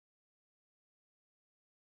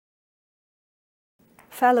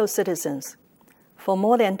Fellow citizens, for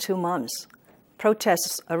more than 2 months,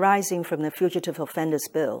 protests arising from the Fugitive Offenders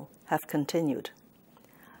Bill have continued.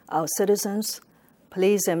 Our citizens,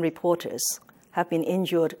 police and reporters have been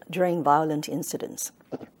injured during violent incidents.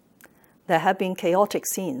 There have been chaotic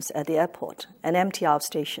scenes at the airport and empty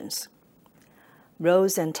outstations.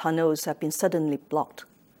 Roads and tunnels have been suddenly blocked,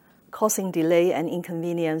 causing delay and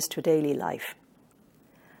inconvenience to daily life.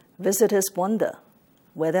 Visitors wonder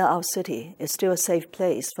whether our city is still a safe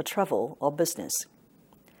place for travel or business.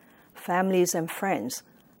 Families and friends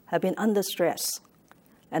have been under stress,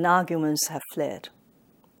 and arguments have flared.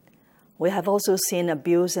 We have also seen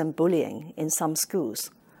abuse and bullying in some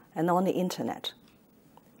schools and on the internet.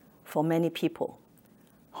 For many people,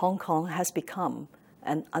 Hong Kong has become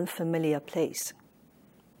an unfamiliar place.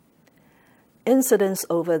 Incidents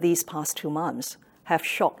over these past 2 months have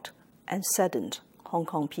shocked and saddened Hong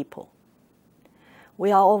Kong people.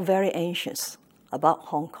 We are all very anxious about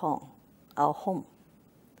Hong Kong, our home.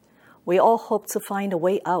 We all hope to find a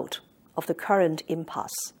way out of the current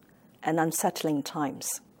impasse and unsettling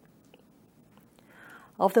times.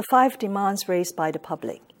 Of the 5 demands raised by the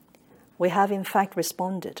public, we have in fact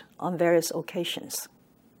responded on various occasions.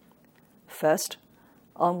 First,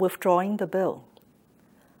 on withdrawing the bill.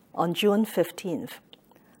 On June 15th,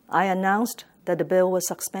 I announced that the bill was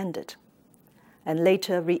suspended and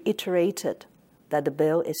later reiterated that the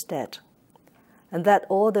bill is dead and that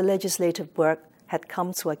all the legislative work had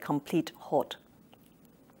come to a complete halt.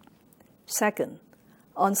 Second,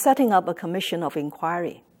 on setting up a commission of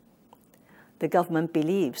inquiry. The government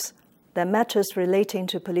believes that matters relating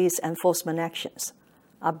to police enforcement actions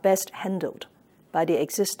are best handled by the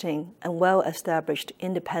existing and well-established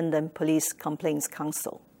Independent Police Complaints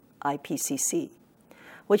Council, IPCC,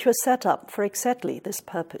 which was set up for exactly this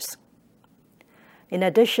purpose. In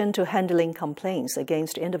addition to handling complaints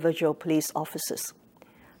against individual police officers,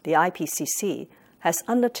 the IPCC has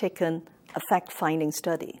undertaken a fact-finding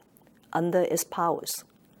study under its powers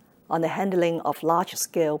on the handling of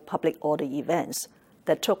large-scale public order events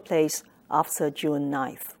that took place after June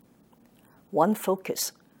 9th. One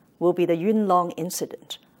focus will be the Yuen Long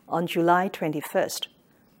incident on July 21st,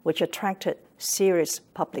 which attracted serious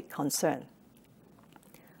public concern.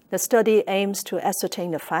 The study aims to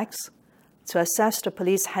ascertain the facts, to assess the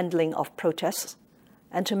police handling of protests,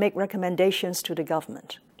 and to make recommendations to the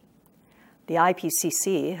government. The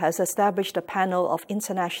IPCC has established a panel of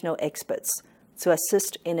international experts to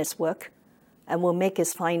assist in its work and will make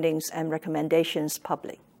its findings and recommendations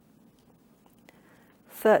public.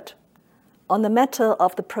 Third, on the matter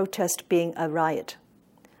of the protest being a riot,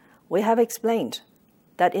 we have explained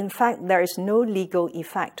that in fact there is no legal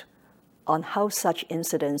effect on how such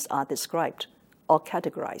incidents are described or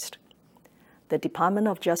categorized. The Department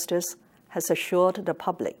of Justice has assured the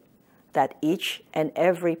public that each and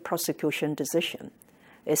every prosecution decision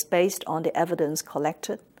is based on the evidence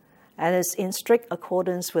collected and is in strict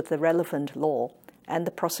accordance with the relevant law and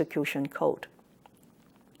the prosecution code.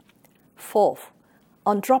 Fourth,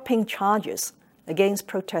 on dropping charges against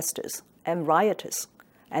protesters and rioters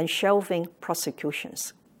and shelving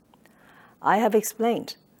prosecutions. I have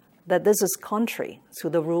explained that this is contrary to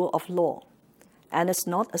the rule of law and is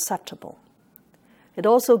not acceptable. It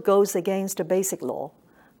also goes against the basic law,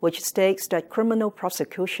 which states that criminal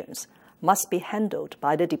prosecutions must be handled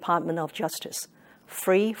by the Department of Justice,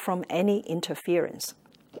 free from any interference.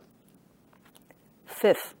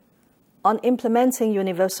 Fifth, on implementing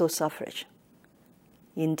universal suffrage.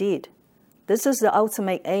 Indeed, this is the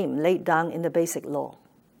ultimate aim laid down in the Basic Law.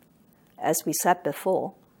 As we said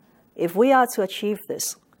before, if we are to achieve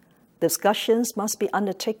this, discussions must be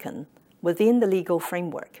undertaken within the legal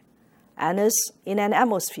framework and is in an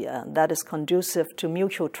atmosphere that is conducive to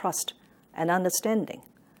mutual trust and understanding,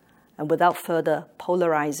 and without further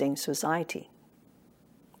polarizing society.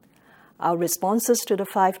 Our responses to the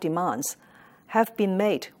 5 demands have been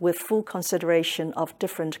made with full consideration of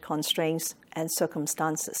different constraints and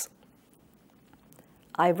circumstances.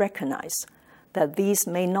 I recognize that these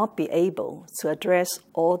may not be able to address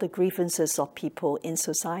all the grievances of people in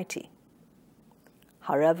society.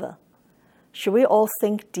 However, should we all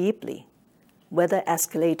think deeply whether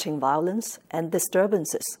escalating violence and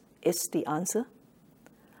disturbances is the answer,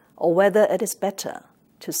 or whether it is better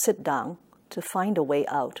to sit down to find a way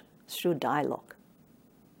out through dialogue?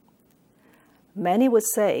 Many would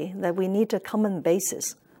say that we need a common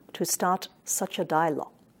basis to start such a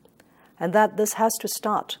dialogue, and that this has to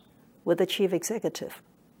start with the Chief Executive.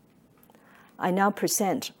 I now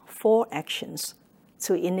present 4 actions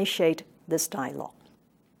to initiate this dialogue.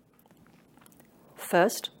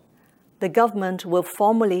 First, the government will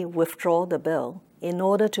formally withdraw the bill in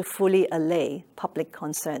order to fully allay public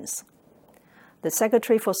concerns. The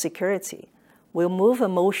Secretary for Security will move a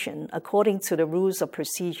motion according to the rules of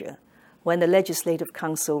procedure when the Legislative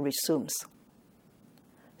Council resumes.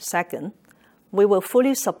 Second, we will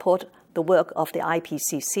fully support the work of the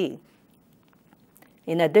IPCC.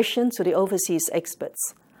 In addition to the overseas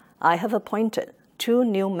experts, I have appointed 2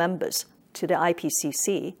 new members to the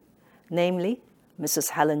IPCC, namely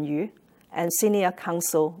Mrs. Helen Yu and Senior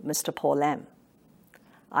Counsel Mr. Paul Lam.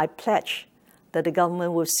 I pledge that the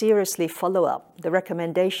government will seriously follow up the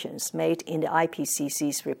recommendations made in the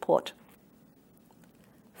IPCC's report.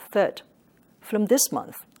 Third, from this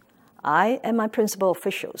month, I and my principal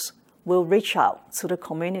officials will reach out to the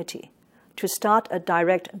community to start a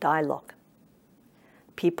direct dialogue.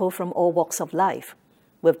 People from all walks of life,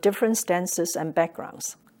 with different stances and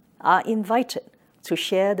backgrounds, are invited to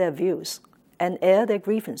share their views and air their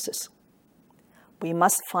grievances. We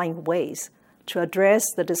must find ways to address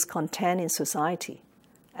the discontent in society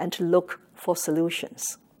and to look for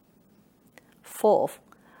solutions. Fourth,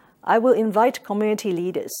 I will invite community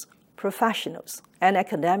leaders, professionals, and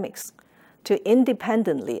academics to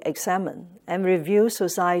independently examine and review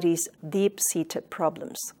society's deep-seated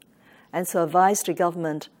problems and to advise the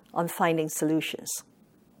government on finding solutions.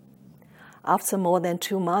 After more than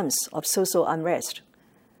 2 months of social unrest,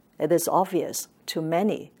 it is obvious to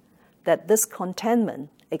many that discontentment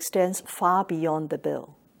extends far beyond the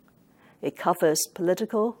bill. It covers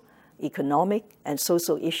political, economic, and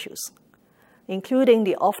social issues, including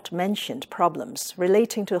the oft-mentioned problems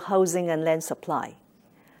relating to housing and land supply,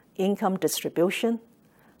 income distribution,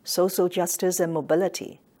 social justice and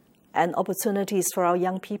mobility, and opportunities for our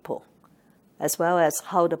young people, as well as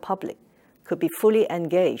how the public could be fully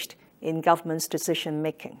engaged in government's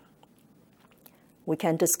decision-making. We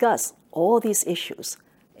can discuss all these issues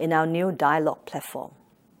in our new dialogue platform.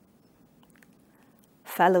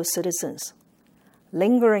 Fellow citizens,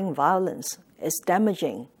 lingering violence is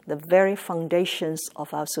damaging the very foundations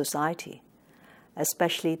of our society,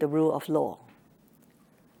 especially the rule of law.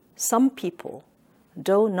 Some people,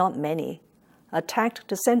 though not many, attacked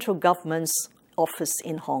the central government's office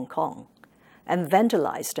in Hong Kong and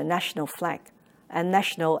vandalized the national flag and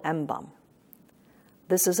national emblem.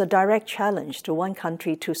 This is a direct challenge to one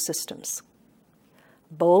country, 2 systems.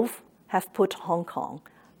 Both have put Hong Kong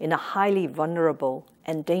in a highly vulnerable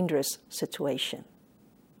and dangerous situation.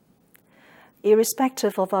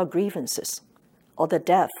 Irrespective of our grievances or the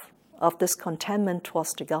depth of discontentment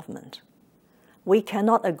towards the government, we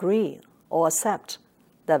cannot agree or accept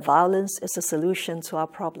that violence is a solution to our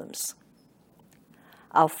problems.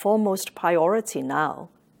 Our foremost priority now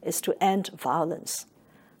is to end violence,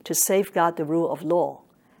 to safeguard the rule of law,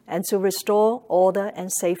 and to restore order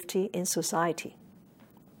and safety in society.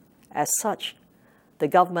 As such, the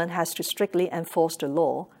government has to strictly enforce the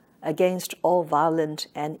law against all violent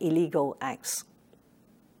and illegal acts.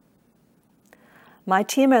 My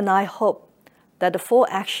team and I hope that the 4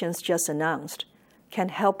 actions just announced can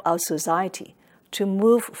help our society to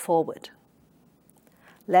move forward.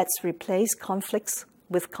 Let's replace conflicts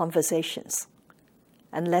with conversations,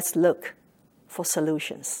 and let's look for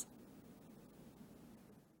solutions.